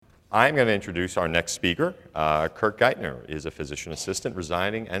I'm going to introduce our next speaker. Kirk Gautier is a physician assistant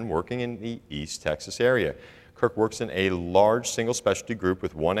residing and working in the East Texas area. Kirk works in a large single specialty group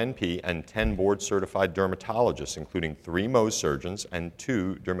with 1 NP and 10 board-certified dermatologists, including 3 Mohs surgeons and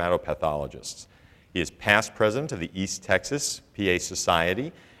 2 dermatopathologists. He is past president of the East Texas PA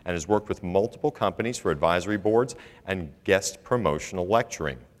Society and has worked with multiple companies for advisory boards and guest promotional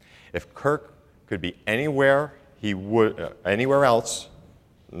lecturing. If Kirk could be anywhere else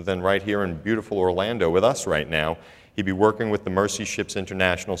than right here in beautiful Orlando with us right now, he'd be working with the Mercy Ships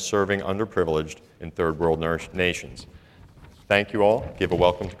International, serving underprivileged in third world nations. Thank you all. Give a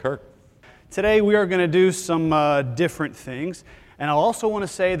welcome to Kirk. Today we are going to do some different things. And I also want to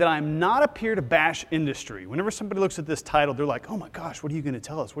say that I'm not up here to bash industry. Whenever somebody looks at this title, they're like, oh my gosh, what are you going to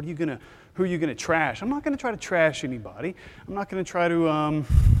tell us? Who are you going to trash? I'm not going to try to trash anybody. I'm not going to try to, I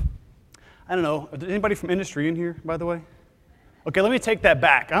don't know. Is anybody from industry in here, by the way? Okay, let me take that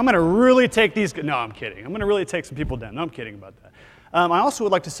back. I'm going to really take these, no, I'm kidding. I'm going to really take some people down. No, I'm kidding about that. I also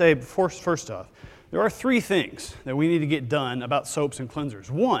would like to say, first off, there are 3 things that we need to get done about soaps and cleansers.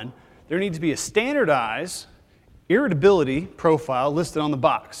 1, there needs to be a standardized irritability profile listed on the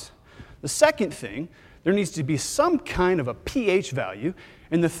box. The second thing, there needs to be some kind of a pH value.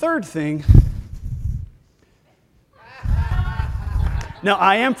 And the third thing, now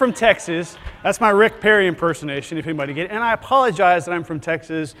I am from Texas. That's my Rick Perry impersonation, if anybody get it. And I apologize that I'm from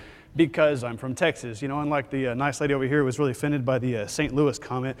Texas because I'm from Texas. You know, unlike the nice lady over here who was really offended by the St. Louis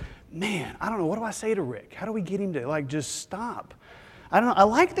comment. Man, I don't know, what do I say to Rick? How do we get him to just stop? I don't know. I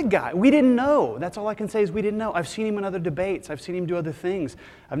like the guy. We didn't know. That's all I can say is we didn't know. I've seen him in other debates. I've seen him do other things.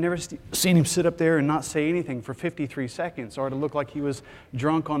 I've never seen him sit up there and not say anything for 53 seconds or to look like he was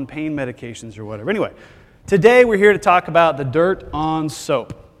drunk on pain medications or whatever. Anyway, today we're here to talk about the dirt on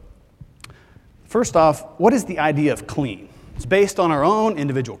soap. First off, what is the idea of clean? It's based on our own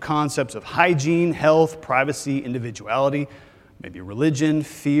individual concepts of hygiene, health, privacy, individuality, maybe religion,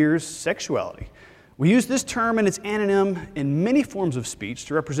 fears, sexuality. We use this term and its anonym in many forms of speech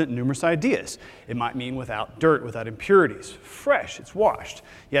to represent numerous ideas. It might mean without dirt, without impurities, fresh, it's washed.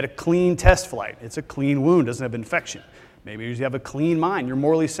 You had a clean test flight, it's a clean wound, doesn't have infection. Maybe you have a clean mind, you're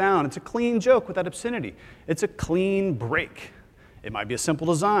morally sound, it's a clean joke without obscenity. It's a clean break. It might be a simple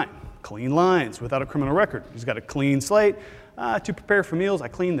design, clean lines without a criminal record. He's got a clean slate. To prepare for meals, I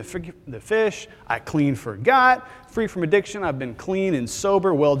clean the fish, I clean forgot, free from addiction, I've been clean and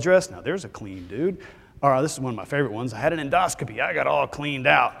sober, well-dressed. Now there's a clean dude. This is one of my favorite ones. I had an endoscopy, I got all cleaned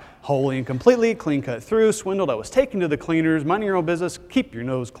out, wholly and completely, clean cut through, swindled, I was taken to the cleaners, minding your own business, keep your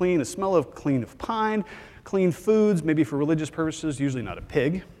nose clean, a smell of clean of pine, clean foods, maybe for religious purposes, usually not a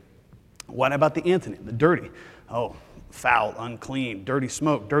pig. What about the antonym, the dirty? Oh, foul, unclean, dirty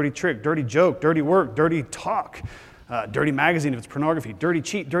smoke, dirty trick, dirty joke, dirty work, dirty talk. Dirty magazine if it's pornography, dirty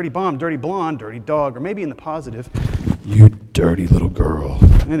cheat, dirty bomb, dirty blonde, dirty dog, or maybe in the positive, you dirty little girl.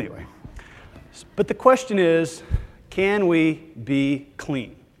 Anyway, but the question is, can we be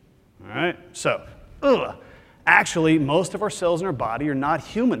clean? All right, so, actually, most of our cells in our body are not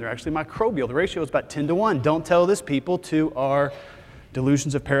human. They're actually microbial. The ratio is about 10 to 1. Don't tell this, people, to our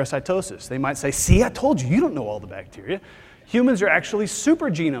delusions of parasitosis. They might say, see, I told you, you don't know all the bacteria. Humans are actually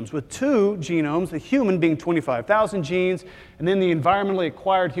supergenomes with 2 genomes, the human being 25,000 genes, and then the environmentally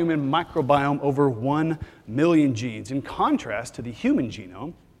acquired human microbiome over 1 million genes. In contrast to the human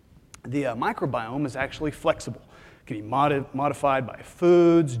genome, the microbiome is actually flexible. It can be modified by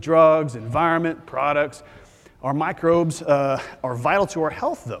foods, drugs, environment, products. Our microbes are vital to our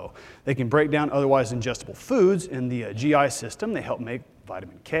health, though. They can break down otherwise ingestible foods in the GI system. They help make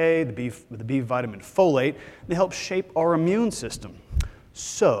vitamin K, the B vitamin folate. They help shape our immune system.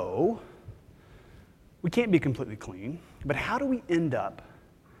 So, we can't be completely clean, but how do we end up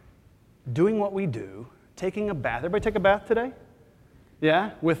doing what we do, taking a bath? Everybody take a bath today?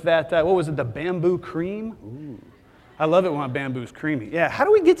 Yeah? With that, what was it, the bamboo cream? Ooh. I love it when my bamboo's creamy. Yeah, how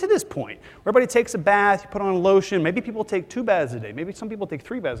do we get to this point? Everybody takes a bath, you put on a lotion. Maybe people take 2 baths a day. Maybe some people take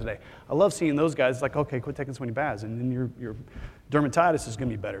 3 baths a day. I love seeing those guys. It's like, okay, quit taking so many baths, and then your dermatitis is going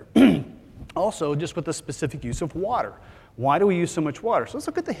to be better. Also, just with the specific use of water. Why do we use so much water? So let's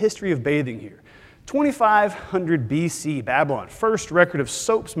look at the history of bathing here. 2500 BC, Babylon, first record of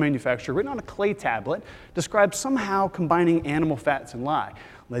soaps manufacture written on a clay tablet, describes somehow combining animal fats and lye.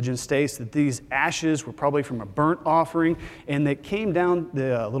 Legend states that these ashes were probably from a burnt offering, and they came down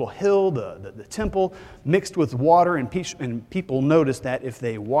the little hill, the temple, mixed with water, and people noticed that if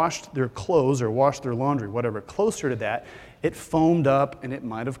they washed their clothes or washed their laundry, whatever, closer to that, it foamed up and it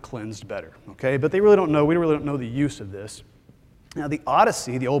might have cleansed better. Okay, but we really don't know the use of this. Now the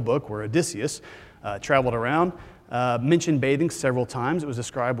Odyssey, the old book where Odysseus traveled around, Mentioned bathing several times. It was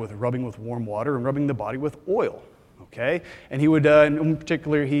described with rubbing with warm water and rubbing the body with oil. Okay, and he would, in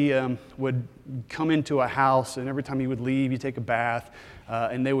particular, he would come into a house, and every time he would leave, he'd take a bath,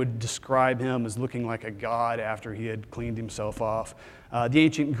 and they would describe him as looking like a god after he had cleaned himself off. The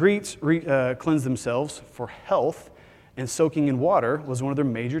ancient Greeks cleansed themselves for health, and soaking in water was one of their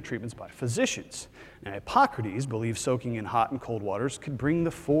major treatments by physicians. Now, Hippocrates believed soaking in hot and cold waters could bring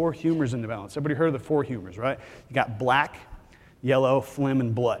the 4 humors into balance. Everybody heard of the 4 humors, right? You got black, yellow, phlegm,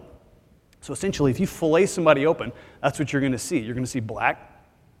 and blood. So essentially, if you fillet somebody open, that's what you're going to see. You're going to see black,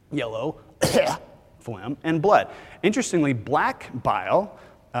 yellow, phlegm, and blood. Interestingly, black bile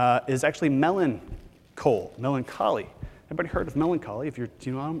is actually melancholy. Everybody heard of melancholy? If you're,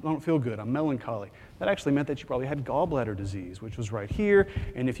 I don't feel good, I'm melancholy. That actually meant that you probably had gallbladder disease, which was right here.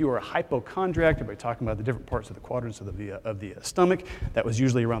 And if you were a hypochondriac, everybody talking about the different parts of the quadrants of the stomach, that was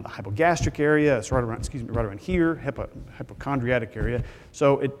usually around the hypogastric area. It's right around here, hypochondriatic area.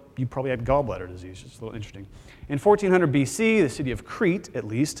 So you probably had gallbladder disease. It's a little interesting. In 1400 BC, the city of Crete, at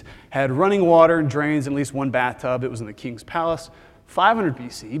least, had running water and drains and at least one bathtub. It was in the king's palace. 500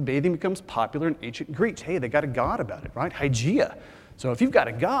 BC, bathing becomes popular in ancient Greece. Hey, they got a god about it, right? Hygeia. So if you've got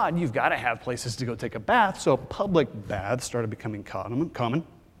a god, you've got to have places to go take a bath. So public baths started becoming common.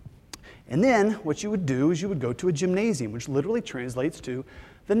 And then what you would do is you would go to a gymnasium, which literally translates to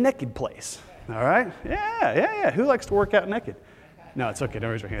the naked place. All right? Yeah. Who likes to work out naked? No, it's okay.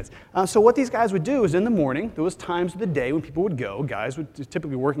 Don't raise your hands. So what these guys would do is in the morning, there was times of the day when people would go.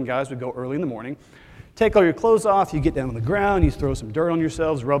 Typically working guys would go early in the morning. Take all your clothes off, you get down on the ground, you throw some dirt on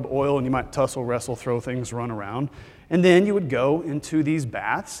yourselves, rub oil, and you might tussle, wrestle, throw things, run around. And then you would go into these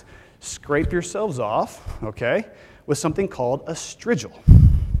baths, scrape yourselves off, okay, with something called a strigil.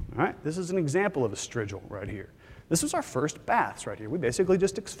 All right, this is an example of a strigil right here. This was our first baths right here. We basically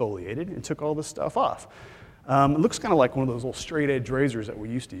just exfoliated and took all this stuff off. It looks kind of like one of those little straight edge razors that we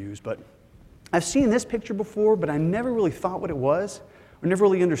used to use, but I've seen this picture before, but I never really thought what it was. I never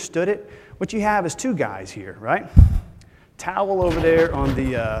really understood it. What you have is 2 guys here, right? Towel over there on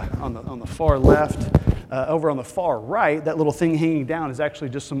the far left. Over on the far right, that little thing hanging down is actually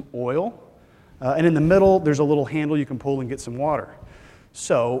just some oil. And in the middle, there's a little handle you can pull and get some water.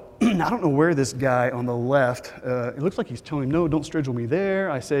 So I don't know where this guy on the left, it looks like he's telling him, no, don't strigil me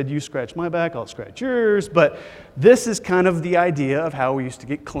there. I said, you scratch my back, I'll scratch yours. But this is kind of the idea of how we used to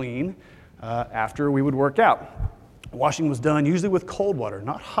get clean after we would work out. Washing was done usually with cold water,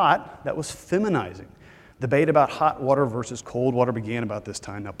 not hot. That was feminizing. Debate about hot water versus cold water began about this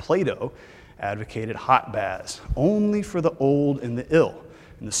time. Now, Plato advocated hot baths, only for the old and the ill.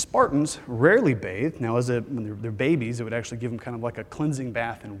 And the Spartans rarely bathed. Now, when they're babies, it would actually give them kind of like a cleansing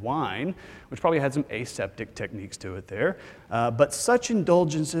bath in wine, which probably had some aseptic techniques to it there. But such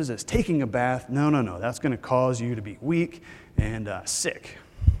indulgences as taking a bath, no, that's going to cause you to be weak and sick.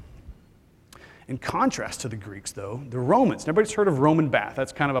 In contrast to the Greeks, though, the Romans, everybody's heard of Roman bath.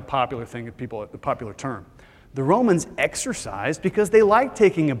 That's kind of a popular thing, a popular term. The Romans exercised because they liked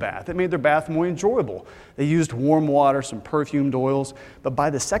taking a bath. It made their bath more enjoyable. They used warm water, some perfumed oils, but by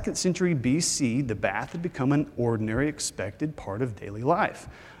the 2nd century BC, the bath had become an ordinary, expected part of daily life.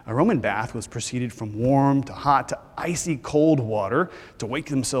 A Roman bath was proceeded from warm to hot to icy cold water to wake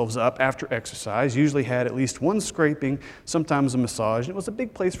themselves up after exercise. Usually had at least one scraping, sometimes a massage, and it was a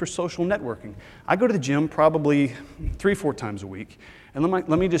big place for social networking. I go to the gym probably 3-4 times a week, and let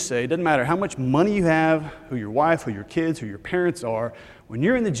me just say, it doesn't matter how much money you have, who your wife, who your kids, who your parents are, when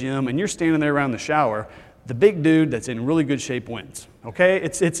you're in the gym and you're standing there around the shower, the big dude that's in really good shape wins, okay?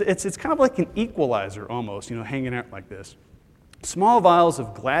 It's kind of like an equalizer almost, hanging out like this. Small vials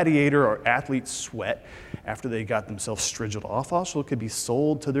of gladiator or athlete sweat after they got themselves strigiled off also could be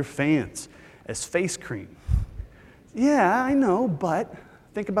sold to their fans as face cream. Yeah, I know, but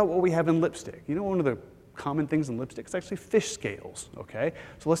think about what we have in lipstick. One of the common things in lipstick is actually fish scales, okay?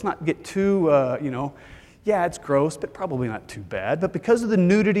 So let's not get too, yeah, it's gross, but probably not too bad. But because of the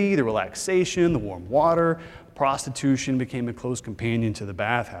nudity, the relaxation, the warm water, prostitution became a close companion to the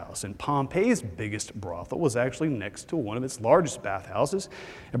bathhouse. And Pompeii's biggest brothel was actually next to one of its largest bathhouses.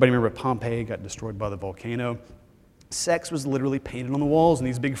 Everybody remember Pompeii got destroyed by the volcano? Sex was literally painted on the walls in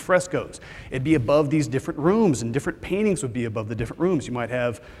these big frescoes. It'd be above these different rooms, and different paintings would be above the different rooms. You might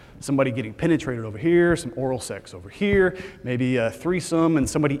have somebody getting penetrated over here, some oral sex over here, maybe a threesome and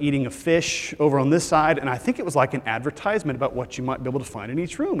somebody eating a fish over on this side. And I think it was like an advertisement about what you might be able to find in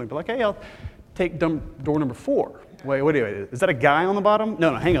each room. It'd be like, hey, I'll take door number 4. Wait, is that a guy on the bottom?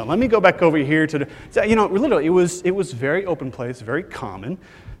 No, hang on. Let me go back over here to literally, it was very open place, very common,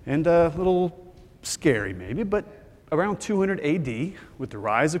 and a little scary maybe, but around 200 AD, with the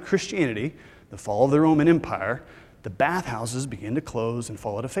rise of Christianity, the fall of the Roman Empire, the bathhouses began to close and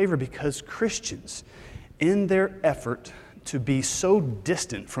fall out of favor because Christians, in their effort to be so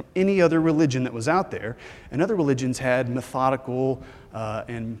distant from any other religion that was out there, and other religions had methodical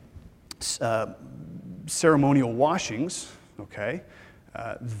and ceremonial washings, okay,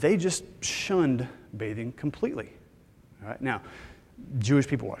 they just shunned bathing completely. All right? Now, Jewish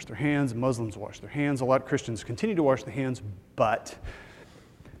people wash their hands, Muslims wash their hands, a lot of Christians continue to wash their hands, but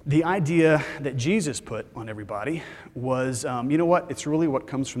the idea that Jesus put on everybody was, you know what, it's really what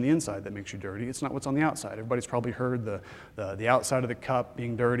comes from the inside that makes you dirty. It's not what's on the outside. Everybody's probably heard the outside of the cup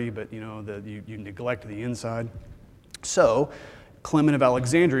being dirty, but you neglect the inside. So Clement of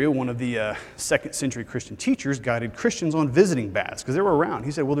Alexandria, one of the 2nd century Christian teachers, guided Christians on visiting baths because they were around.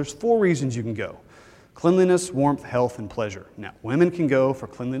 He said, well, there's 4 reasons you can go: cleanliness, warmth, health, and pleasure. Now, women can go for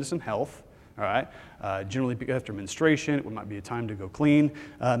cleanliness and health. All right, generally after menstruation, it might be a time to go clean.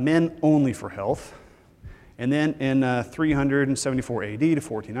 Men only for health. And then in 374 AD to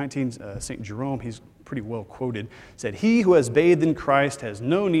 1419, St. Jerome, he's pretty well quoted, said, "He who has bathed in Christ has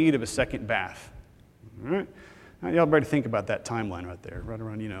no need of a second bath." All right, now y'all better think about that timeline right there, right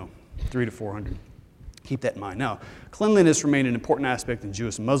around 300 to 400. Keep that in mind. Now, cleanliness remained an important aspect in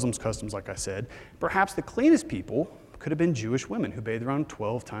Jewish and Muslims' customs, like I said. Perhaps the cleanest people could have been Jewish women who bathed around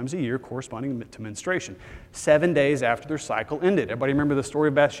 12 times a year, corresponding to menstruation, 7 days after their cycle ended. Everybody remember the story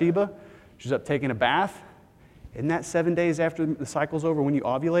of Bathsheba? She's up taking a bath. Isn't that 7 days after the cycle's over when you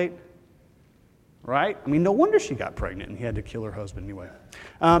ovulate? Right? I mean, no wonder she got pregnant and he had to kill her husband anyway.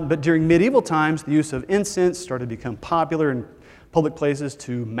 But during medieval times, the use of incense started to become popular in public places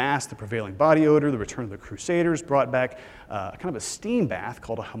to mask the prevailing body odor. The return of the Crusaders brought back kind of a steam bath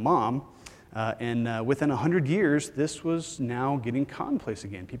called a hammam. And within 100 years, this was now getting commonplace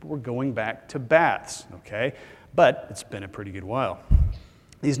again. People were going back to baths, okay? But it's been a pretty good while.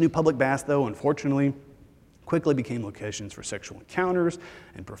 These new public baths, though, unfortunately, quickly became locations for sexual encounters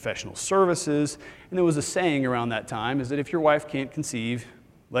and professional services. And there was a saying around that time, is that if your wife can't conceive,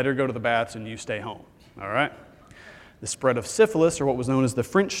 let her go to the baths and you stay home, all right? The spread of syphilis, or what was known as the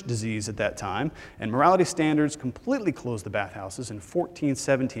French disease at that time, and morality standards completely closed the bathhouses in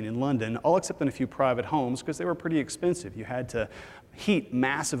 1417 in London, all except in a few private homes because they were pretty expensive. You had to heat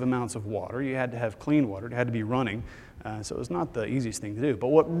massive amounts of water. You had to have clean water. It had to be running. So it was not the easiest thing to do. But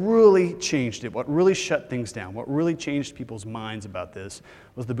what really changed it, what really shut things down, what really changed people's minds about this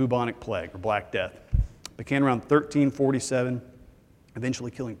was the bubonic plague, or Black Death. It began around 1347.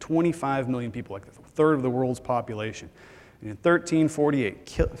 Eventually killing 25 million people, like a third of the world's population. And in 1348,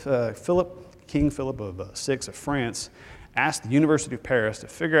 King Philip VI of France asked the University of Paris to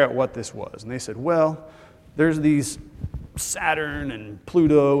figure out what this was. And they said, well, there's these Saturn and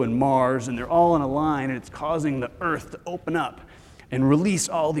Pluto and Mars, and they're all in a line, and it's causing the Earth to open up and release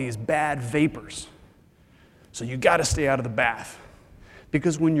all these bad vapors. So you got to stay out of the bath.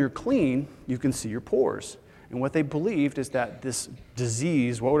 Because when you're clean, you can see your pores. And what they believed is that this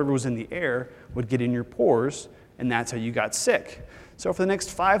disease, whatever was in the air, would get in your pores, and that's how you got sick. So for the next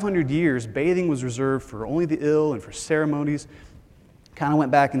 500 years, bathing was reserved for only the ill and for ceremonies. Kind of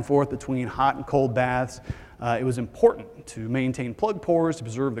went back and forth between hot and cold baths. It was important to maintain plug pores, to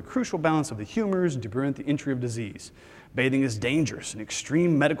preserve the crucial balance of the humors, and to prevent the entry of disease. Bathing is dangerous, an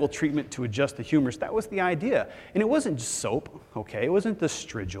extreme medical treatment to adjust the humors. That was the idea. And it wasn't just soap, okay? It wasn't the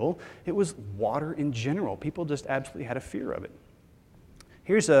strigil. It was water in general. People just absolutely had a fear of it.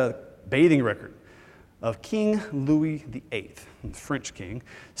 Here's a bathing record of King Louis VIII, the French king,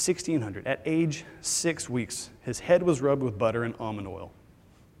 1600. At age 6 weeks, his head was rubbed with butter and almond oil.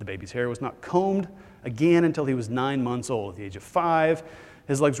 The baby's hair was not combed again until he was 9 months old. At the age of 5,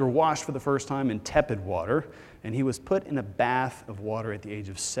 his legs were washed for the first time in tepid water, and he was put in a bath of water at the age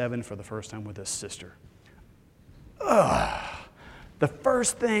of 7 for the first time with his sister. Ugh. The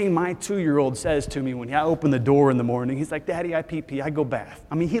first thing my 2-year-old says to me when I open the door in the morning, he's like, Daddy, I pee, I go bath.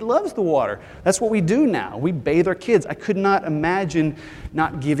 I mean, he loves the water. That's what we do now. We bathe our kids. I could not imagine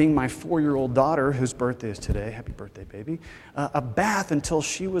not giving my 4-year-old daughter, whose birthday is today, happy birthday, baby, a bath until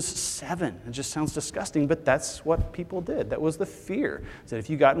she was 7. It just sounds disgusting, but that's what people did. That was the fear, that if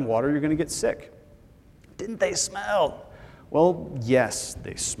you got in water, you're going to get sick. Didn't they smell? Well, yes,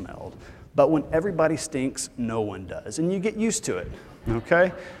 they smelled. But when everybody stinks, no one does. And you get used to it,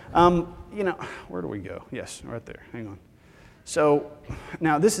 okay? Where do we go? Yes, right there. Hang on. So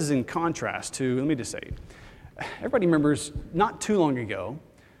now this is in contrast to, let me just say, everybody remembers not too long ago,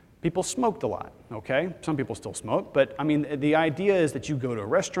 People smoked a lot, okay? Some people still smoke, but I mean, the idea is that you go to a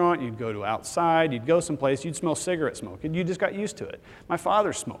restaurant, you'd go to outside, you'd go someplace, you'd smell cigarette smoke, and you just got used to it. My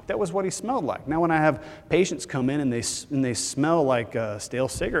father smoked. That was what he smelled like. Now when I have patients come in and they smell like stale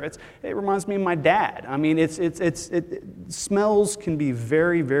cigarettes, it reminds me of my dad. I mean, smells can be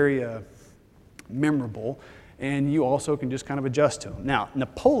very, very memorable, and you also can just kind of adjust to them. Now,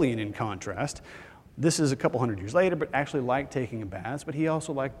 Napoleon, in contrast, this is a couple hundred years later, but actually liked taking a bath, but he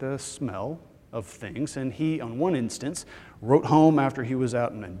also liked the smell of things. And he, on one instance, wrote home after he was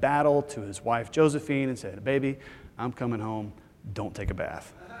out in battle to his wife Josephine and said, "Baby, I'm coming home, don't take a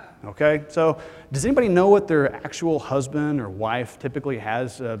bath." Okay, so does anybody know what their actual husband or wife typically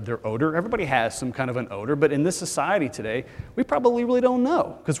has their odor? Everybody has some kind of an odor, but in this society today, we probably really don't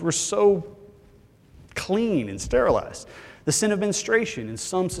know because we're so clean and sterilized. The sin of menstruation in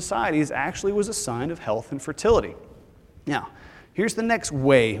some societies actually was a sign of health and fertility. Now, here's the next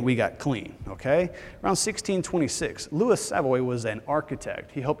way we got clean, okay? Around 1626, Louis Savoy was an architect.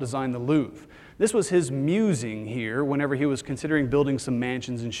 He helped design the Louvre. This was his musing here whenever he was considering building some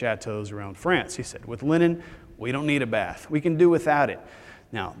mansions and chateaus around France. He said, "With linen, we don't need a bath. We can do without it."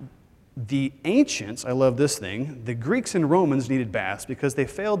 Now, the ancients, I love this thing, the Greeks and Romans needed baths because they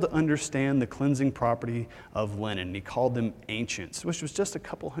failed to understand the cleansing property of linen. He called them ancients, which was just a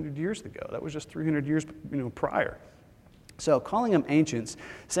couple hundred years ago. That was just 300 years prior. So calling them ancients,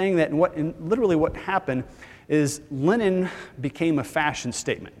 saying that literally what happened is linen became a fashion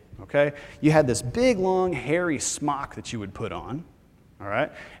statement, okay? You had this big, long, hairy smock that you would put on, all right?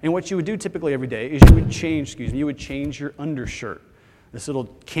 And what you would do typically every day is you would change your undershirt. This little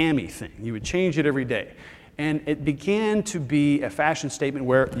cami thing. You would change it every day. And it began to be a fashion statement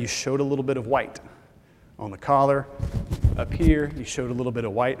where you showed a little bit of white. On the collar, up here, you showed a little bit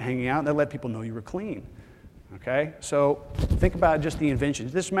of white hanging out. That let people know you were clean. Okay? So think about just the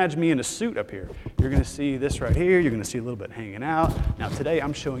inventions. Just imagine me in a suit up here. You're going to see this right here. You're going to see a little bit hanging out. Now today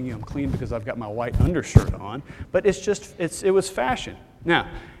I'm showing you I'm clean because I've got my white undershirt on. But it was fashion. Now,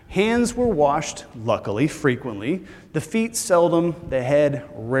 hands were washed, luckily, frequently. The feet seldom, the head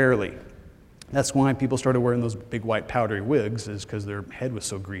rarely. That's why people started wearing those big white powdery wigs, is because their head was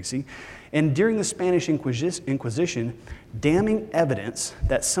so greasy. And during the Spanish Inquisition, damning evidence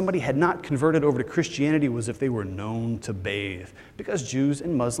that somebody had not converted over to Christianity was if they were known to bathe, because Jews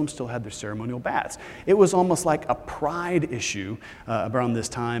and Muslims still had their ceremonial baths. It was almost like a pride issue around this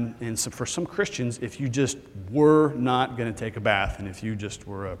time, and so for some Christians, if you just were not going to take a bath and if you just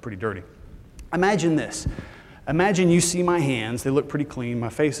were pretty dirty. Imagine this. Imagine you see my hands. They look pretty clean. My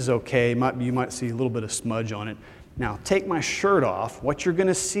face is okay. You might see a little bit of smudge on it. Now, take my shirt off. What you're going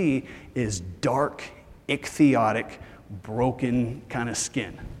to see is dark, ichthyotic, broken kind of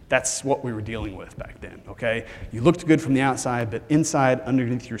skin. That's what we were dealing with back then, okay? You looked good from the outside, but inside,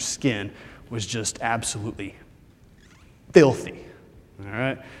 underneath your skin, was just absolutely filthy, all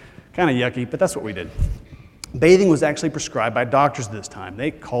right? Kind of yucky, but that's what we did. Bathing was actually prescribed by doctors at this time.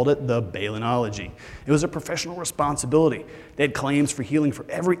 They called it the balenology. It was a professional responsibility. They had claims for healing for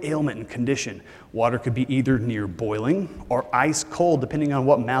every ailment and condition. Water could be either near boiling or ice cold, depending on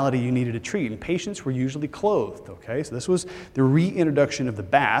what malady you needed to treat. And patients were usually clothed, okay? So this was the reintroduction of the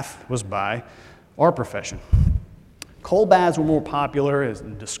bath was by our profession. Cold baths were more popular, as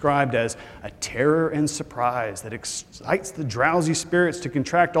described as a terror and surprise that excites the drowsy spirits to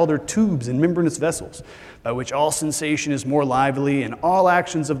contract all their tubes and membranous vessels, by which all sensation is more lively and all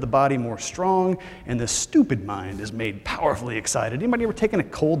actions of the body more strong, and the stupid mind is made powerfully excited. Anybody ever taken a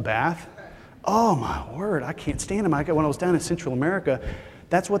cold bath? Oh my word, I can't stand them. When I was down in Central America,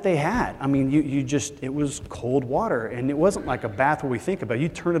 that's what they had. I mean, it was cold water, and it wasn't like a bath where we think about it. You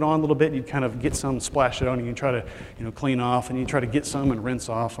turn it on a little bit, you kind of get some, splash it on, and you try to, clean off, and you try to get some and rinse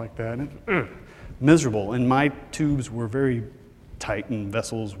off like that. And, miserable. And my tubes were very tight and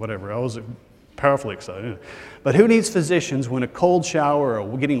vessels, whatever. I was powerfully excited. But who needs physicians when a cold shower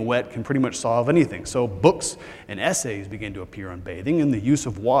or getting wet can pretty much solve anything? So books and essays began to appear on bathing and the use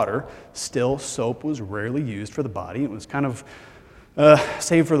of water. Still, soap was rarely used for the body. It was kind of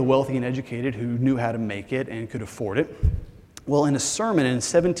saved for the wealthy and educated who knew how to make it and could afford it. Well, in a sermon in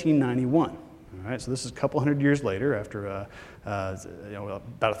 1791, all right, so this is a couple hundred years later, after about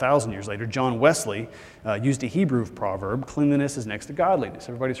 1,000 years later, John Wesley used a Hebrew proverb, "Cleanliness is next to godliness."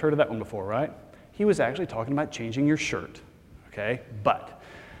 Everybody's heard of that one before, right? He was actually talking about changing your shirt, okay? But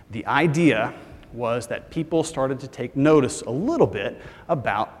the idea was that people started to take notice a little bit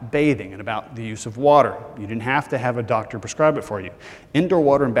about bathing and about the use of water. You didn't have to have a doctor prescribe it for you. Indoor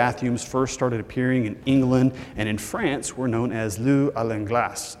water and bathrooms first started appearing in England, and in France were known as l'eau à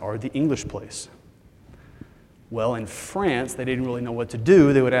l'anglaise, or the English place. Well, in France, they didn't really know what to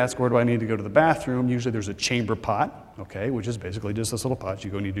do. They would ask, where do I need to go to the bathroom? Usually there's a chamber pot, okay, which is basically just this little pot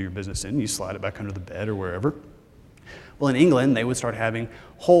you go and you do your business in. You slide it back under the bed or wherever. Well, in England, they would start having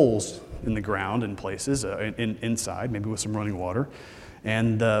holes in the ground in places, inside, maybe with some running water.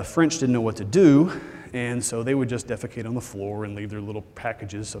 And the French didn't know what to do, and so they would just defecate on the floor and leave their little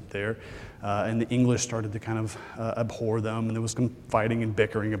packages up there. And the English started to kind of abhor them, and there was some fighting and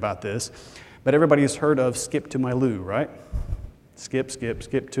bickering about this. But everybody has heard of skip to my loo, right? Skip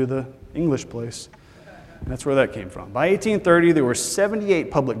to the English place. That's where that came from. By 1830, there were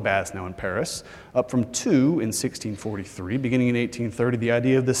 78 public baths now in Paris, up from 2 in 1643. Beginning in 1830, the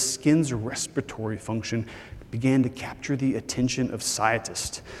idea of the skin's respiratory function began to capture the attention of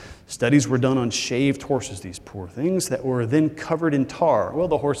scientists. Studies were done on shaved horses, these poor things, that were then covered in tar. Well,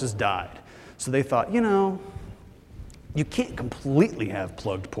 the horses died. So they thought, you can't completely have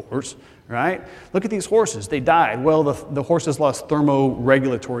plugged pores, right? Look at these horses. They died. Well, the horses lost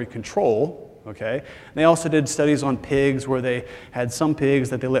thermoregulatory control. Okay. They also did studies on pigs where they had some pigs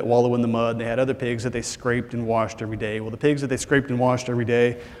that they let wallow in the mud. They had other pigs that they scraped and washed every day. Well, the pigs that they scraped and washed every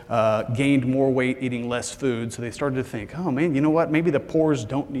day gained more weight eating less food. So they started to think, oh man, you know what? Maybe the pores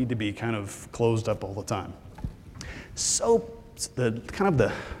don't need to be kind of closed up all the time. Soap,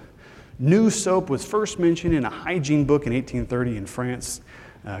 the new soap was first mentioned in a hygiene book in 1830 in France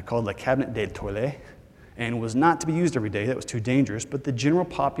called Le Cabinet des Toilettes, and was not to be used every day. That was too dangerous, but the general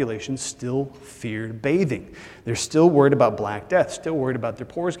population still feared bathing. They're still worried about Black Death, still worried about their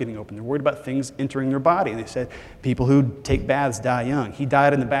pores getting open. They're worried about things entering their body. They said people who take baths die young. He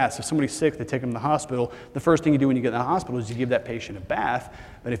died in the bath. So if somebody's sick, they take him to the hospital. The first thing you do when you get in the hospital is you give that patient a bath,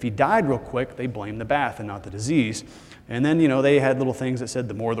 but if he died real quick, they blame the bath and not the disease. And then, they had little things that said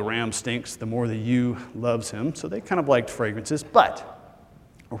the more the ram stinks, the more the ewe loves him. So they kind of liked fragrances. But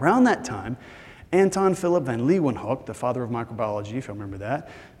around that time, Anton Philip van Leeuwenhoek, the father of microbiology, if you remember that,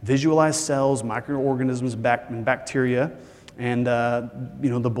 visualized cells, microorganisms, and bacteria. And,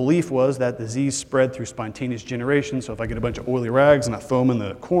 the belief was that disease spread through spontaneous generation. So if I get a bunch of oily rags and I throw them in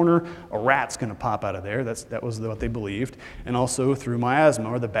the corner, a rat's going to pop out of there. That was what they believed. And also through miasma,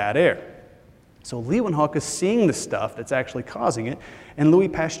 or the bad air. So Leeuwenhoek is seeing the stuff that's actually causing it, and Louis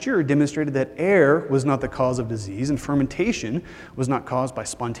Pasteur demonstrated that air was not the cause of disease, and fermentation was not caused by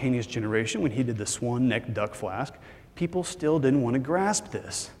spontaneous generation when he did the swan-necked duck flask. People still didn't want to grasp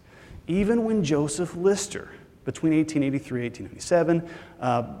this. Even when Joseph Lister, between 1883 and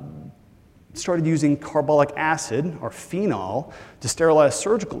 1897, started using carbolic acid, or phenol, to sterilize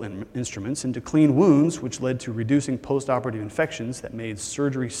surgical instruments and to clean wounds, which led to reducing post-operative infections that made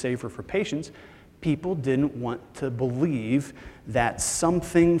surgery safer for patients, people didn't want to believe that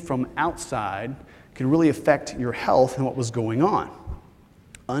something from outside could really affect your health and what was going on.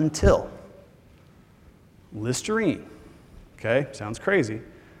 Until Listerine. Okay, sounds crazy.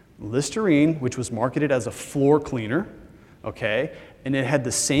 Listerine, which was marketed as a floor cleaner, okay, and it had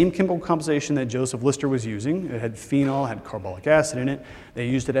the same chemical composition that Joseph Lister was using. It had phenol, had carbolic acid in it. They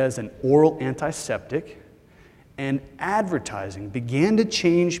used it as an oral antiseptic. And advertising began to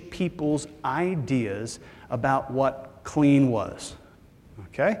change people's ideas about what clean was,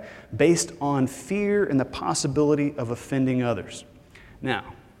 okay, based on fear and the possibility of offending others.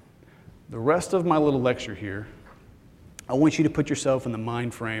 Now, the rest of my little lecture here, I want you to put yourself in the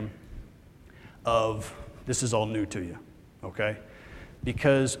mind frame of this is all new to you, okay?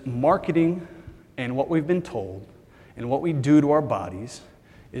 Because marketing and what we've been told and what we do to our bodies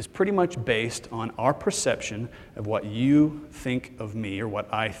is pretty much based on our perception of what you think of me or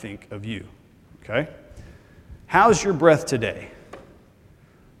what I think of you, okay? How's your breath today?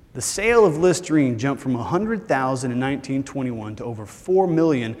 The sale of Listerine jumped from 100,000 in 1921 to over 4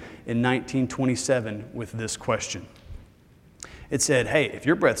 million in 1927 with this question. It said, hey, if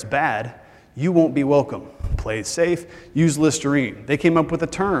your breath's bad, you won't be welcome. Play it safe, use Listerine. They came up with a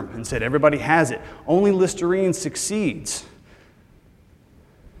term and said everybody has it. Only Listerine succeeds.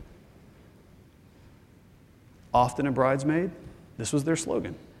 Often a bridesmaid, this was their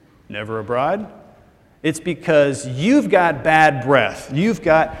slogan. Never a bride. It's because you've got bad breath. You've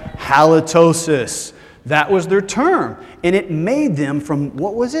got halitosis. That was their term. And it made them from,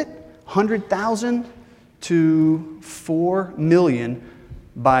 100,000 to 4 million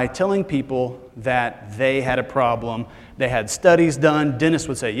by telling people that they had a problem. They had studies done. Dentists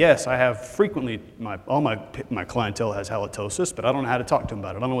would say, yes, I have frequently, all my clientele has halitosis, but I don't know how to talk to them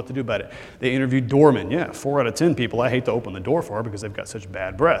about it. I don't know what to do about it. They interviewed doormen. 4 out of 10 people I hate to open the door for because they've got such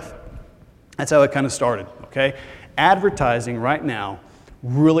bad breath. That's how it kind of started, okay? Advertising right now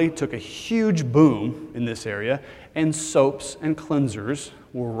really took a huge boom in this area, and soaps and cleansers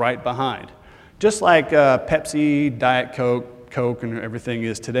were right behind. Just like Pepsi, Diet Coke, and everything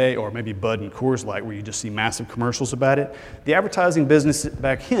is today, or maybe Bud and Coors Light, where you just see massive commercials about it, the advertising business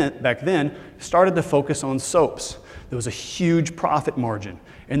back then started to focus on soaps. There was a huge profit margin,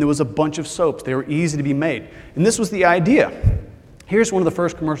 and there was a bunch of soaps. They were easy to be made. And this was the idea. Here's one of the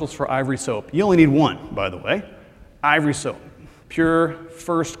first commercials for Ivory soap. You only need one, by the way. Ivory soap. Pure,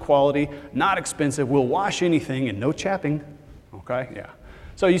 first quality, not expensive, will wash anything, and no chapping. Okay? Yeah.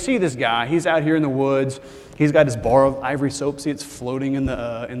 So you see this guy, he's out here in the woods, he's got his bar of Ivory soap, see it's floating in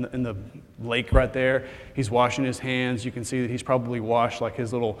the lake right there. He's washing his hands, you can see that he's probably washed like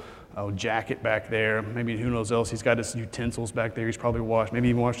his little jacket back there, maybe who knows else, he's got his utensils back there, he's probably washed, maybe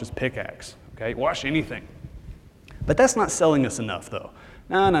even washed his pickaxe, okay? Wash anything. But that's not selling us enough though.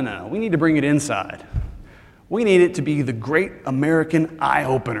 No, we need to bring it inside. We need it to be the great American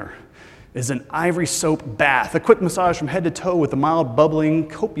eye-opener. Is an Ivory soap bath, a quick massage from head to toe with a mild, bubbling,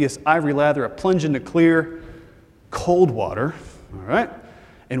 copious ivory lather, a plunge into clear, cold water, all right?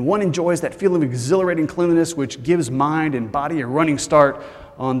 And one enjoys that feeling of exhilarating cleanliness which gives mind and body a running start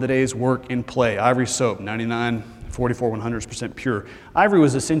on the day's work and play. Ivory soap, 99, 44, 100% pure. Ivory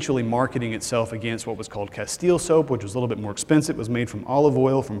was essentially marketing itself against what was called Castile soap, which was a little bit more expensive. It was made from olive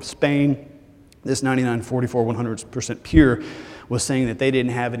oil from Spain. This 99, 44, 100% pure was saying that they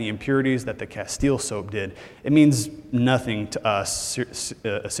didn't have any impurities that the Castile soap did. It means nothing to us,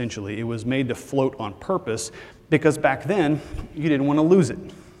 essentially. It was made to float on purpose because back then, you didn't want to lose it,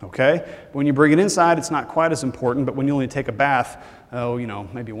 okay? When you bring it inside, it's not quite as important, but when you only take a bath,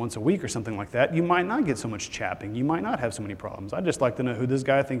 maybe once a week or something like that, you might not get so much chapping. You might not have so many problems. I'd just like to know who this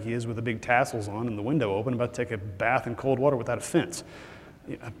guy think he is with the big tassels on and the window open about to take a bath in cold water without a fence.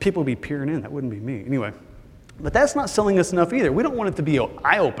 People would be peering in. That wouldn't be me. Anyway, but that's not selling us enough either. We don't want it to be an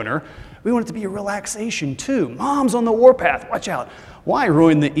eye-opener. We want it to be a relaxation too. Mom's on the warpath. Watch out. Why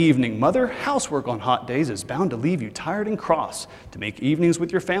ruin the evening, mother? Housework on hot days is bound to leave you tired and cross. To make evenings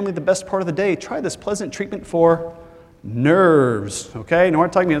with your family the best part of the day, try this pleasant treatment for nerves. Okay? No, we're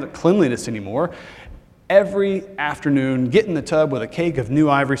not talking about cleanliness anymore. Every afternoon, get in the tub with a cake of new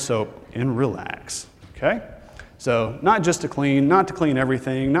Ivory soap and relax. Okay? So not just to clean, not to clean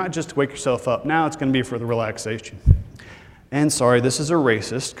everything, not just to wake yourself up. Now it's going to be for the relaxation. And sorry, this is a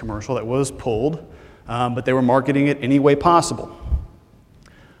racist commercial that was pulled, but they were marketing it any way possible.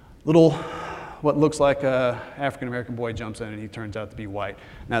 Little, what looks like a African-American boy jumps in and he turns out to be white.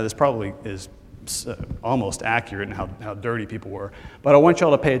 Now this probably is almost accurate in how dirty people were. But I want y'all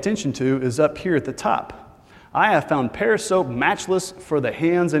to pay attention to is up here at the top. I have found Pear soap matchless for the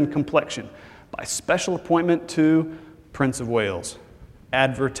hands and complexion. By special appointment to Prince of Wales.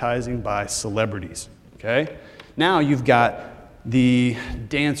 Advertising by celebrities, okay? Now you've got the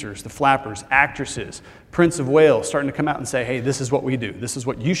dancers, the flappers, actresses, Prince of Wales starting to come out and say, hey, this is what we do. This is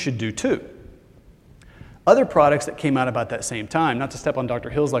what you should do too. Other products that came out about that same time, not to step on Dr.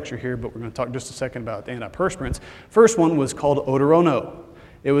 Hill's lecture here, but we're going to talk just a second about antiperspirants. First one was called Odorono.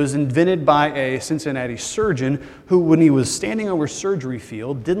 It was invented by a Cincinnati surgeon who, when he was standing over a surgery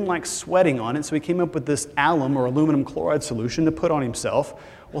field, didn't like sweating on it, so he came up with this alum or aluminum chloride solution to put on himself.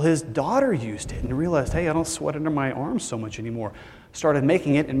 Well, his daughter used it and realized, hey, I don't sweat under my arms so much anymore. Started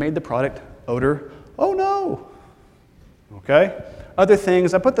making it and made the product Odor. Oh no! Okay? Other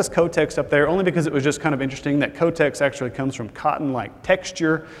things, I put this Kotex up there only because it was just kind of interesting that Kotex actually comes from cotton-like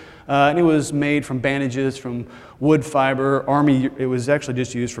texture. And it was made from bandages, from wood fiber. Army, it was actually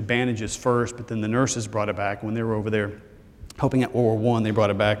just used for bandages first, but then the nurses brought it back. When they were over there helping at World War I, they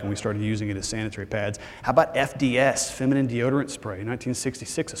brought it back and we started using it as sanitary pads. How about FDS, feminine deodorant spray,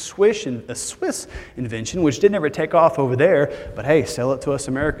 1966, a Swiss invention, which didn't ever take off over there, but hey, sell it to us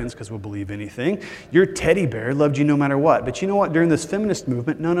Americans because we'll believe anything. Your teddy bear loved you no matter what. But you know what, during this feminist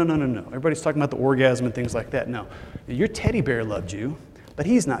movement, no. Everybody's talking about the orgasm and things like that. No, your teddy bear loved you. But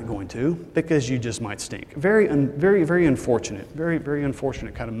he's not going to because you just might stink. Very unfortunate. Very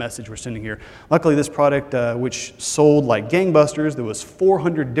unfortunate kind of message we're sending here. Luckily, this product, which sold like gangbusters, there was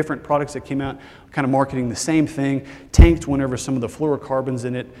 400 different products that came out kind of marketing the same thing, tanked whenever some of the fluorocarbons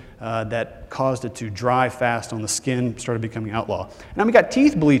in it that caused it to dry fast on the skin started becoming outlaw. Now we got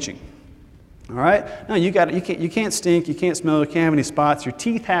teeth bleaching. All right? No, you can't stink, you can't smell, you can't have any spots. Your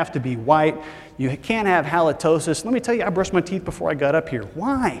teeth have to be white. You can't have halitosis. Let me tell you, I brushed my teeth before I got up here.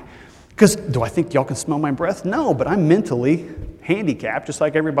 Why? Because do I think y'all can smell my breath? No, but I'm mentally handicapped, just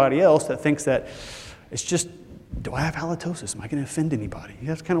like everybody else that thinks that it's just, do I have halitosis? Am I going to offend anybody? You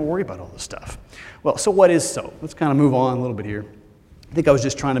have to kind of worry about all this stuff. Well, so what is soap? Let's kind of move on a little bit here. I think I was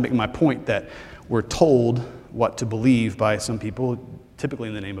just trying to make my point that we're told what to believe by some people, typically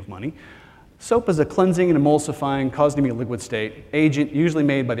in the name of money. Soap is a cleansing and emulsifying, causing a liquid state agent, usually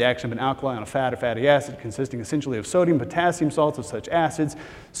made by the action of an alkali on a fat or fatty acid, consisting essentially of sodium, potassium salts of such acids.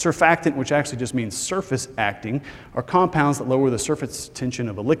 Surfactant, which actually just means surface acting, are compounds that lower the surface tension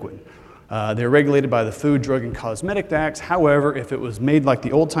of a liquid. They're regulated by the Food, Drug, and Cosmetic Acts. However, if it was made like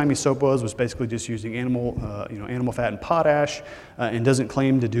the old-timey soap was basically just using animal fat and potash, and doesn't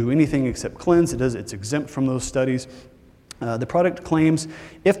claim to do anything except cleanse, it's exempt from those studies. If the product claims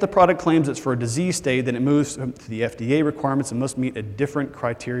it's for a disease state, then it moves to the FDA requirements and must meet a different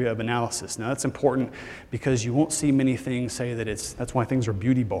criteria of analysis. Now that's important because you won't see many things say that that's why things are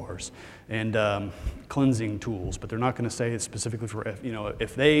beauty bars and cleansing tools, but they're not going to say it's specifically for,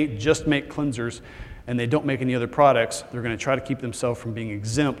 if they just make cleansers and they don't make any other products, they're going to try to keep themselves from being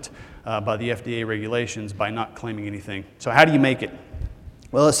exempt by the FDA regulations by not claiming anything. So how do you make it?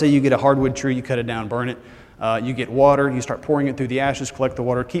 Well, let's say you get a hardwood tree, you cut it down, burn it. You get water, you start pouring it through the ashes, collect the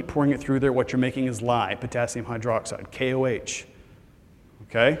water, keep pouring it through there. What you're making is lye, potassium hydroxide, KOH.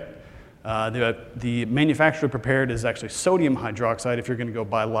 Okay? The manufacturer prepared is actually sodium hydroxide if you're going to go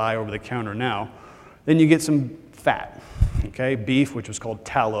buy lye over the counter now. Then you get some fat. Okay? Beef, which was called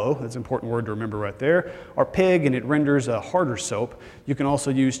tallow, that's an important word to remember right there, or pig, and it renders a harder soap. You can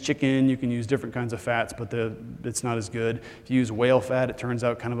also use chicken, you can use different kinds of fats, but it's not as good. If you use whale fat, it turns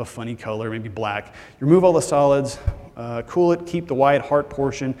out kind of a funny color, maybe black. You remove all the solids, cool it, keep the white hard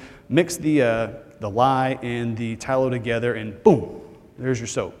portion, mix the lye and the tallow together, and boom, there's your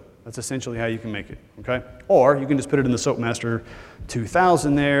soap. That's essentially how you can make it, okay? Or you can just put it in the Soapmaster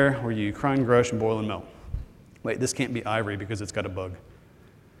 2000 there, where you grind, crush, and boil and melt. Wait, this can't be ivory because it's got a bug.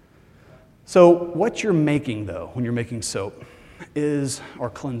 So what you're making, though, when you're making soap or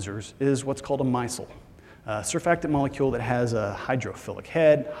cleansers, is what's called a micelle. A surfactant molecule that has a hydrophilic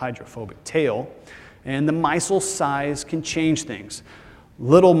head, hydrophobic tail, and the micelle size can change things.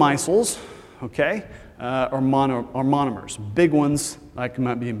 Little micelles, okay, are monomers. Big ones, like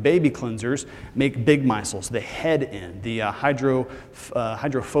might be in baby cleansers, make big micelles, the head end, the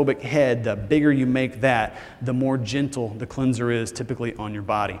hydrophobic head. The bigger you make that, the more gentle the cleanser is typically on your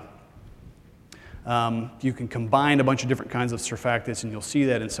body. You can combine a bunch of different kinds of surfactants, and you'll see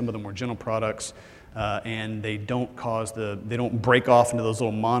that in some of the more gentle products, and they don't break off into those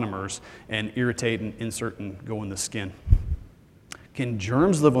little monomers and irritate and insert and go in the skin. Can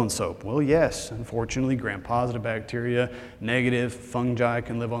germs live on soap? Well, yes. Unfortunately, gram-positive bacteria, negative fungi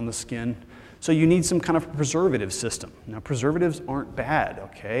can live on the skin. So you need some kind of preservative system. Now, preservatives aren't bad,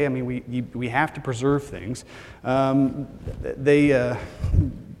 okay? I mean, we have to preserve things. They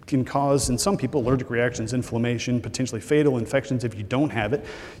can cause, in some people, allergic reactions, inflammation, potentially fatal infections if you don't have it.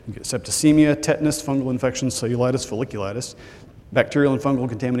 You get septicemia, tetanus, fungal infections, cellulitis, folliculitis. Bacterial and fungal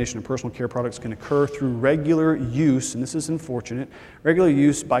contamination of personal care products can occur through regular use, and this is unfortunate, regular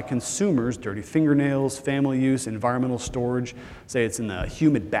use by consumers, dirty fingernails, family use, environmental storage, say it's in the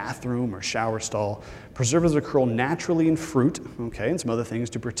humid bathroom or shower stall. Preservatives occur naturally in fruit, okay, and some other things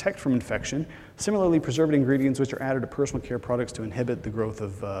to protect from infection. Similarly, preservative ingredients which are added to personal care products to inhibit the growth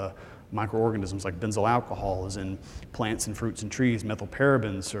of microorganisms like benzyl alcohol is in plants and fruits and trees,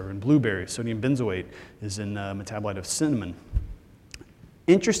 methylparabens are in blueberries, sodium benzoate is in metabolite of cinnamon.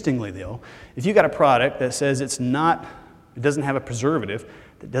 Interestingly, though, if you got a product that says it doesn't have a preservative,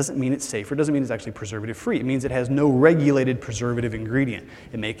 that doesn't mean it's safer, doesn't mean it's actually preservative-free. It means it has no regulated preservative ingredient.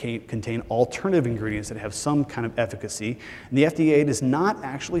 It may contain alternative ingredients that have some kind of efficacy. And the FDA does not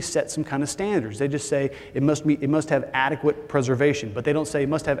actually set some kind of standards. They just say it must have adequate preservation, but they don't say it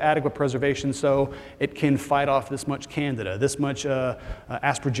must have adequate preservation so it can fight off this much candida, this much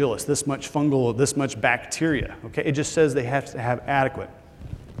aspergillus, this much fungal, this much bacteria. Okay? It just says they have to have adequate.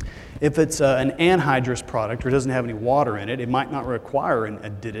 If it's an anhydrous product or doesn't have any water in it, it might not require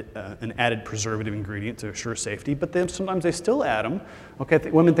an added preservative ingredient to assure safety, but then sometimes they still add them. Okay,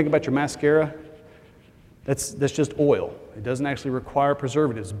 women, think about your mascara. That's just oil. It doesn't actually require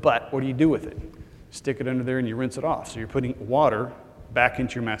preservatives, but what do you do with it? Stick it under there and you rinse it off. So you're putting water back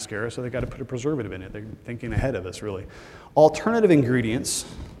into your mascara, so they've got to put a preservative in it. They're thinking ahead of us, really. Alternative ingredients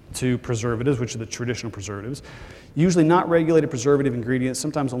to preservatives, which are the traditional preservatives, usually not regulated preservative ingredients,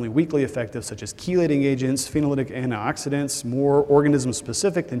 sometimes only weakly effective, such as chelating agents, phenolitic antioxidants, more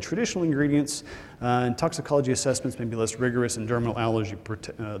organism-specific than traditional ingredients, and toxicology assessments may be less rigorous in dermal allergy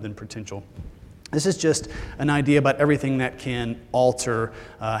than potential. This is just an idea about everything that can alter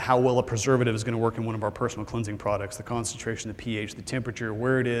how well a preservative is going to work in one of our personal cleansing products, the concentration, the pH, the temperature,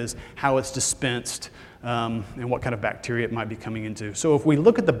 where it is, how it's dispensed, and what kind of bacteria it might be coming into. So if we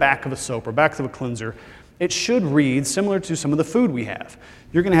look at the back of a soap or back of a cleanser, it should read similar to some of the food we have.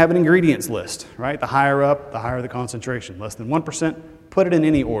 You're going to have an ingredients list, right? The higher up, the higher the concentration. Less than 1%, put it in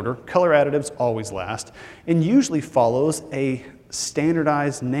any order. Color additives always last, and usually follows a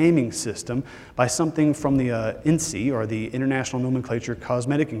standardized naming system by something from the INSI, or the International Nomenclature of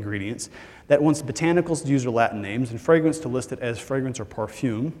Cosmetic Ingredients, that wants botanicals to use their Latin names and fragrance to list it as fragrance or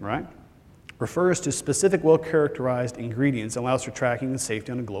perfume, right? Refers to specific well-characterized ingredients, allows for tracking and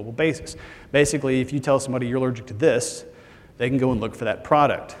safety on a global basis. Basically, if you tell somebody you're allergic to this, they can go and look for that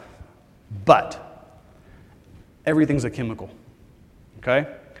product. But everything's a chemical, okay?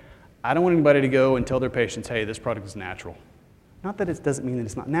 I don't want anybody to go and tell their patients, hey, this product is natural. Not that it doesn't mean that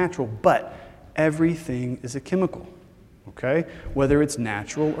it's not natural, but everything is a chemical, okay? Whether it's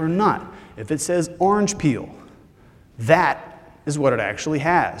natural or not. If it says orange peel, that is what it actually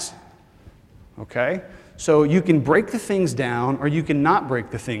has, okay? So you can break the things down or you can not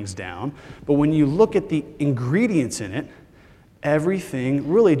break the things down, but when you look at the ingredients in it, everything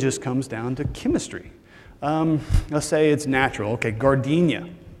really just comes down to chemistry. Let's say it's natural, okay, gardenia.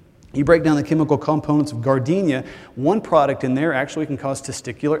 You break down the chemical components of gardenia, one product in there actually can cause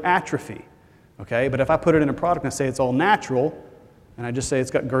testicular atrophy, okay? But if I put it in a product and I say it's all natural, and I just say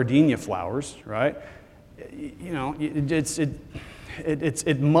it's got gardenia flowers, right? You know,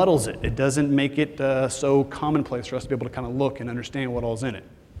 it muddles it. It doesn't make it so commonplace for us to be able to kind of look and understand what all's in it.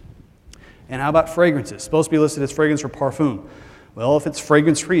 And how about fragrances? It's supposed to be listed as fragrance or parfum. Well, if it's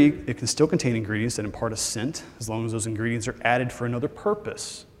fragrance-free, it can still contain ingredients that impart a scent, as long as those ingredients are added for another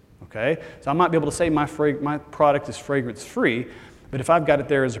purpose. Okay? So I might be able to say my product is fragrance-free, but if I've got it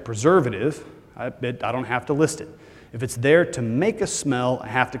there as a preservative, I don't have to list it. If it's there to make a smell, I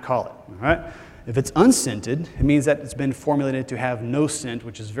have to call it. All right? If it's unscented, it means that it's been formulated to have no scent,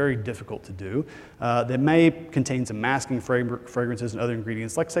 which is very difficult to do. That may contain some masking fragrances and other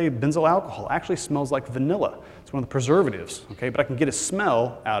ingredients, like, say, benzyl alcohol. Actually smells like vanilla. It's one of the preservatives, okay? But I can get a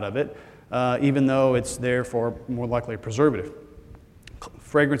smell out of it, even though it's there for more likely a preservative.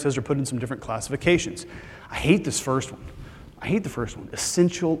 Fragrances are put in some different classifications. I hate this first one. I hate the first one.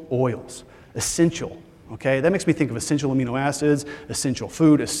 Essential oils. Essential, okay? That makes me think of essential amino acids, essential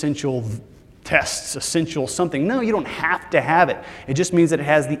food, essential tests, essential something. No, you don't have to have it. It just means that it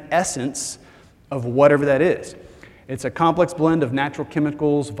has the essence of whatever that is. It's a complex blend of natural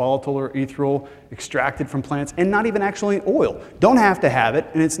chemicals, volatile or ethereal, extracted from plants, and not even actually oil. Don't have to have it,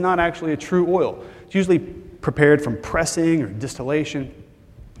 and it's not actually a true oil. It's usually prepared from pressing or distillation.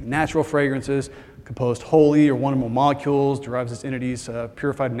 Natural fragrances, composed wholly or one or more molecules, derives its entities,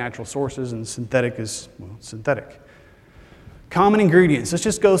 purified natural sources, and synthetic is, well, synthetic. Common ingredients. Let's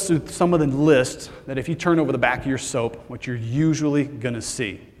just go through some of the lists that if you turn over the back of your soap, what you're usually going to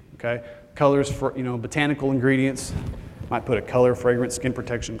see. Okay, colors for botanical ingredients. Might put a color, fragrance, skin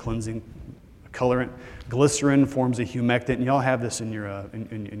protection, cleansing, colorant. Glycerin forms a humectant, and y'all have this in your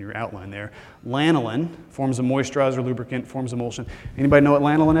in your outline there. Lanolin forms a moisturizer, lubricant, forms emulsion. Anybody know what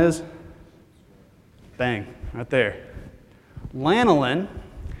lanolin is? Bang, right there. Lanolin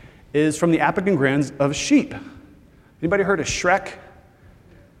is from the apical glands of sheep. Anybody heard of Shrek?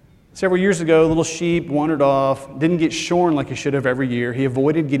 Several years ago, a little sheep wandered off, didn't get shorn like he should have every year. He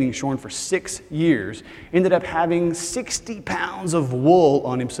avoided getting shorn for 6 years, ended up having 60 pounds of wool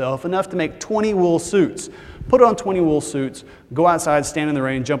on himself, enough to make 20 wool suits. Put on 20 wool suits, go outside, stand in the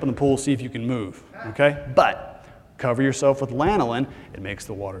rain, jump in the pool, see if you can move, okay? But cover yourself with lanolin. It makes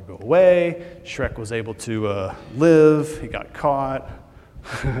the water go away. Shrek was able to live. He got caught.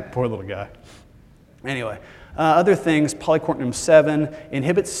 Poor little guy. Anyway. Other things, polycortinum 7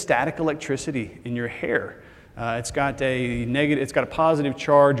 inhibits static electricity in your hair. It's got a positive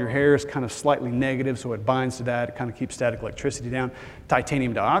charge. Your hair is kind of slightly negative, so it binds to that. It kind of keeps static electricity down.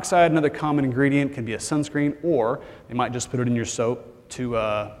 Titanium dioxide, another common ingredient, can be a sunscreen, or they might just put it in your soap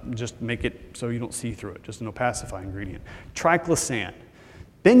to just make it so you don't see through it, just an opacifying ingredient. Triclosan,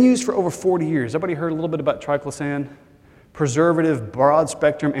 been used for over 40 years. Everybody heard a little bit about triclosan? Preservative,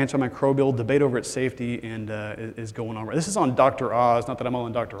 broad-spectrum antimicrobial, debate over its safety and is going on. This is on Dr. Oz, not that I'm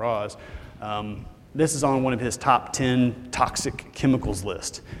on Dr. Oz. This is on one of his top 10 toxic chemicals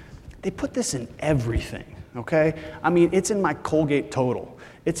list. They put this in everything, okay? I mean, it's in my Colgate Total.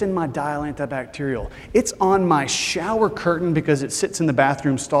 It's in my Dial antibacterial. It's on my shower curtain because it sits in the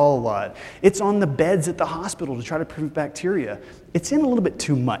bathroom stall a lot. It's on the beds at the hospital to try to prevent bacteria. It's in a little bit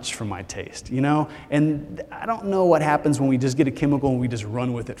too much for my taste, And I don't know what happens when we just get a chemical and we just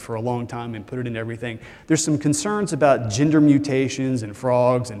run with it for a long time and put it in everything. There's some concerns about gender mutations in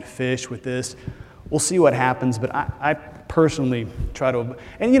frogs and fish with this. We'll see what happens, but I personally try to,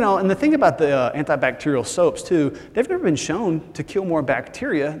 and the thing about the antibacterial soaps too, they've never been shown to kill more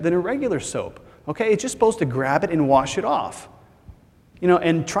bacteria than a regular soap. Okay, it's just supposed to grab it and wash it off. You know,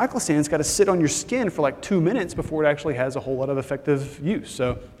 and triclosan's got to sit on your skin for like 2 minutes before it actually has a whole lot of effective use.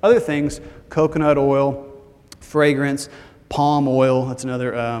 So other things, coconut oil, fragrance, palm oil, that's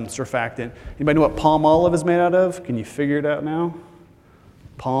another surfactant. Anybody know what palm olive is made out of? Can you figure it out now?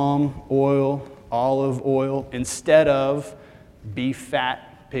 Palm oil, olive oil, instead of beef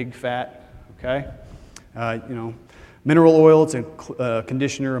fat, pig fat, okay? You know, mineral oil, it's a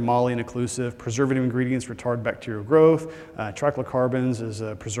conditioner, emollient, occlusive. Preservative ingredients retard bacterial growth. Triclocarbons is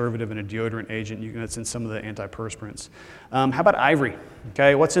a preservative and a deodorant agent. It's in some of the antiperspirants. How about ivory?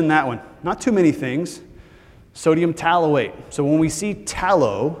 Okay, what's in that one? Not too many things. Sodium tallowate. So when we see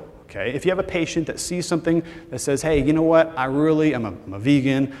tallow, okay, if you have a patient that sees something that says, hey, you know what, I'm a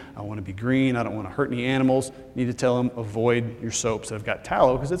vegan, I want to be green, I don't want to hurt any animals, you need to tell them avoid your soaps that have got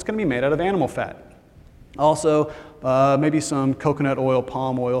tallow because it's going to be made out of animal fat. Also, maybe some coconut oil,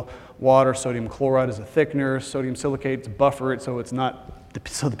 palm oil, water, sodium chloride is a thickener, sodium silicate to buffer it so it's not,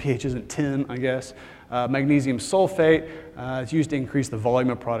 so the pH isn't 10, I guess. Magnesium sulfate, it's used to increase the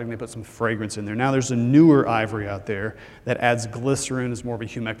volume of product, and they put some fragrance in there. Now there's a newer ivory out there that adds glycerin, is more of a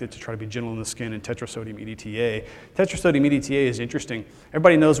humectant to try to be gentle on the skin, and tetrasodium EDTA. Tetrasodium EDTA is interesting.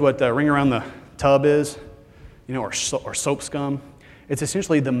 Everybody knows what ring around the tub is, you know, or soap scum. It's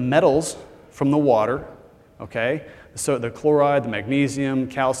essentially the metals from the water, okay? So the chloride, the magnesium,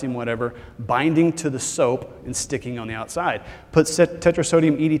 calcium, whatever, binding to the soap and sticking on the outside. Put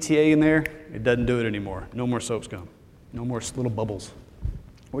tetrasodium EDTA in there, it doesn't do it anymore. No more soap scum. No more little bubbles.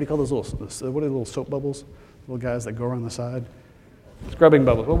 What do you call those what are the little soap bubbles? Little guys that go around the side? Scrubbing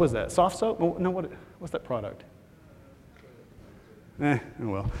bubbles. What was that? Soft soap? No, what's that product? Oh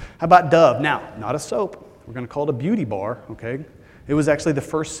well. How about Dove? Now, not a soap. We're going to call it a beauty bar, okay? It was actually the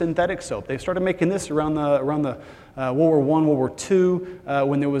first synthetic soap. They started making this around the World War I, World War II,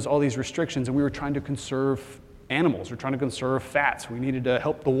 when there was all these restrictions, and we were trying to conserve animals. We were trying to conserve fats. We needed to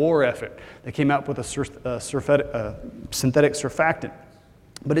help the war effort. They came out with a synthetic surfactant.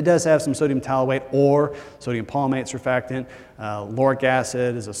 But it does have some sodium tallowate or sodium palmate surfactant. Lauric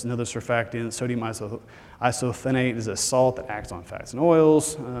acid is another surfactant. Sodium isophenate is a salt that acts on fats and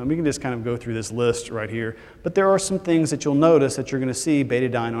oils. We can just kind of go through this list right here. But there are some things that you'll notice that you're going to see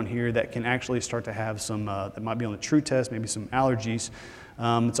betadine on here that can actually start to have some, that might be on the true test, maybe some allergies.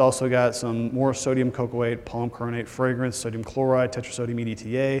 It's also got some more sodium cocoate, palm carbonate, fragrance, sodium chloride, tetrasodium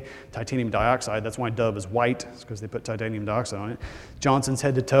EDTA, titanium dioxide. That's why Dove is white. It's because they put titanium dioxide on it. Johnson's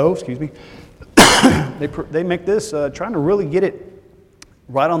head to toe, excuse me. They make this trying to really get it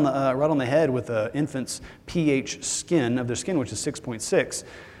right on the head with the infant's pH skin of their skin, which is 6.6.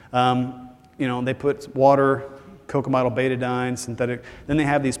 You know, they put water, cocamidal betadine, synthetic. Then they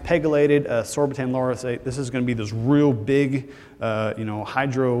have these pegylated sorbitan lauracate. This is going to be those real big, you know,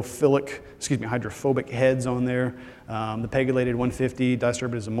 hydrophobic heads on there. The pegylated 150,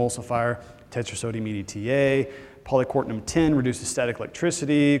 disorbate is emulsifier, tetrasodium EDTA, polycortinum 10 reduces static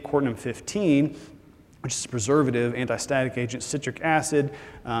electricity, cortinum 15, which is a preservative, anti-static agent, citric acid,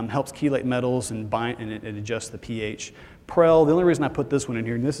 helps chelate metals and bind, and it adjusts the pH. Prel, the only reason I put this one in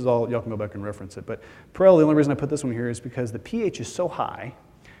here, and this is all, y'all can go back and reference it, but Prel, the only reason I put this one here is because the pH is so high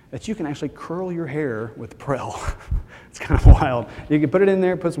that you can actually curl your hair with Prel. It's kind of wild. You can put it in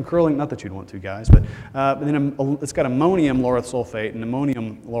there, put some curling, not that you'd want to, guys, but then it's got ammonium lauryl sulfate and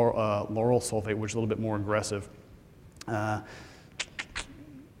ammonium lauryl sulfate, which is a little bit more aggressive.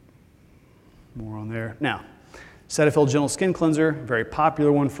 More on there. Now, Cetaphil Gentle Skin Cleanser, very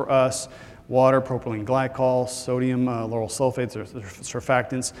popular one for us. Water, propylene glycol, sodium lauryl sulfates are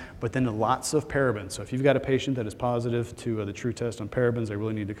surfactants, but then lots of parabens. So if you've got a patient that is positive to the true test on parabens, they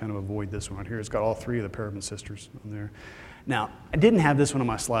really need to kind of avoid this one right here. It's got all three of the paraben sisters on there. Now, I didn't have this one on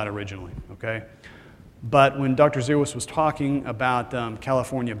my slide originally, okay? But when Dr. Zierwis was talking about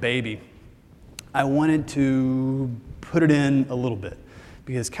California Baby, I wanted to put it in a little bit.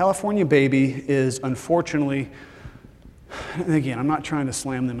 Because California Baby is unfortunately, and again, I'm not trying to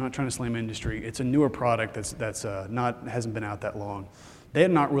slam them, I'm not trying to slam industry. It's a newer product hasn't been out that long. They're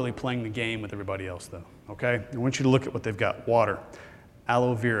not really playing the game with everybody else though, okay? I want you to look at what they've got. Water,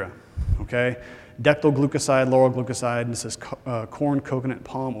 aloe vera, okay? Dectylglucoside, lauryl glucoside, and this is corn, coconut,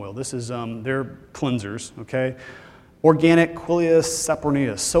 palm oil. This is their cleansers, okay? Organic Quillia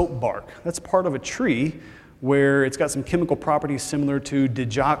saponaea, soap bark. That's part of a tree where it's got some chemical properties similar to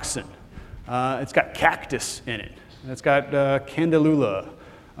digoxin. It's got cactus in it. It's got candelula,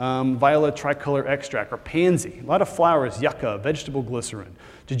 viola tricolor extract, or pansy. A lot of flowers, yucca, vegetable glycerin,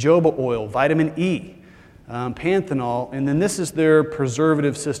 jojoba oil, vitamin E, panthenol, and then this is their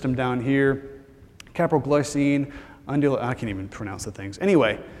preservative system down here, caproglycine, I can't even pronounce the things.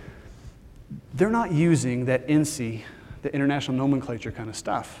 Anyway, they're not using that INSEE, the international nomenclature kind of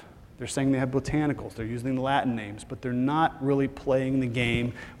stuff. They're saying they have botanicals, they're using the Latin names, but they're not really playing the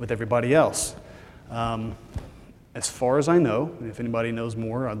game with everybody else. As far as I know, and if anybody knows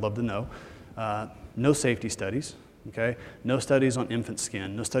more, I'd love to know, no safety studies, okay? No studies on infant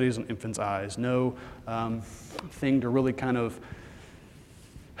skin, no studies on infants' eyes, no thing to really kind of,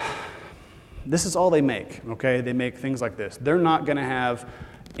 this is all they make, okay? They make things like this. They're not gonna have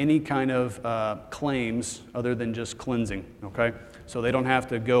any kind of claims other than just cleansing, okay? So they don't have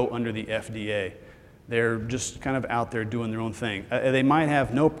to go under the FDA. They're just kind of out there doing their own thing. They might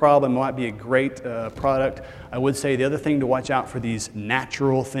have no problem, might be a great product. I would say the other thing to watch out for these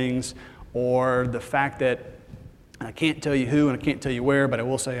natural things, or the fact that, I can't tell you who and I can't tell you where, but I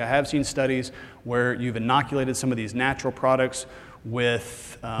will say I have seen studies where you've inoculated some of these natural products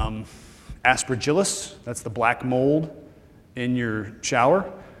with aspergillus, that's the black mold in your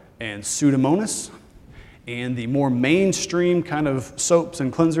shower, and Pseudomonas, and the more mainstream kind of soaps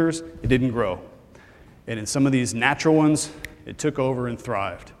and cleansers, it didn't grow. And in some of these natural ones, it took over and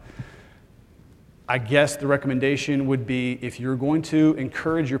thrived. I guess the recommendation would be, if you're going to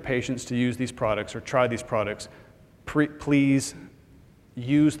encourage your patients to use these products or try these products, please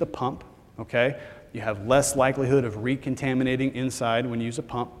use the pump, okay? You have less likelihood of recontaminating inside when you use a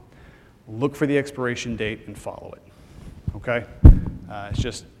pump. Look for the expiration date and follow it, okay? It's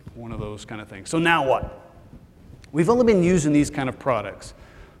just one of those kind of things. So now what? We've only been using these kind of products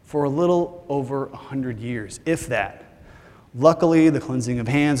for a little over 100 years, if that. Luckily, the cleansing of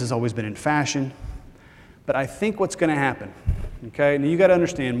hands has always been in fashion, but I think what's gonna happen, okay? Now you gotta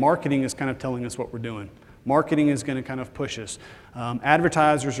understand, marketing is kind of telling us what we're doing. Marketing is gonna kind of push us.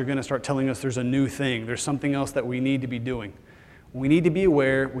 Advertisers are gonna start telling us there's a new thing, there's something else that we need to be doing. We need to be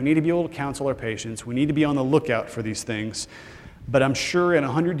aware, we need to be able to counsel our patients, we need to be on the lookout for these things. But I'm sure in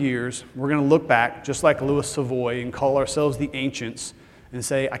 100 years, we're gonna look back, just like Louis Savoy, and call ourselves the ancients, and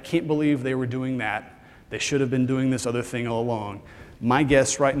say, I can't believe they were doing that. They should have been doing this other thing all along. My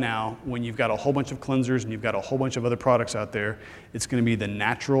guess right now, when you've got a whole bunch of cleansers and you've got a whole bunch of other products out there, it's gonna be the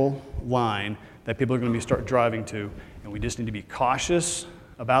natural line that people are gonna start driving to. And we just need to be cautious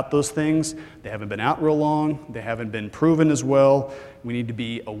about those things. They haven't been out real long. They haven't been proven as well. We need to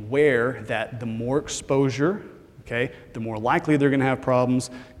be aware that the more exposure, okay, the more likely they're gonna have problems,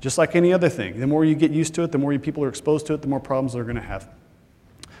 just like any other thing. The more you get used to it, the more people are exposed to it, the more problems they're gonna have.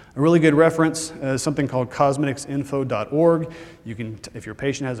 A really good reference is something called cosmeticsinfo.org. You can, if your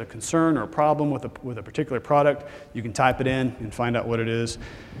patient has a concern or a problem with a particular product, you can type it in and find out what it is.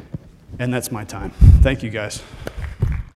 And that's my time. Thank you, guys.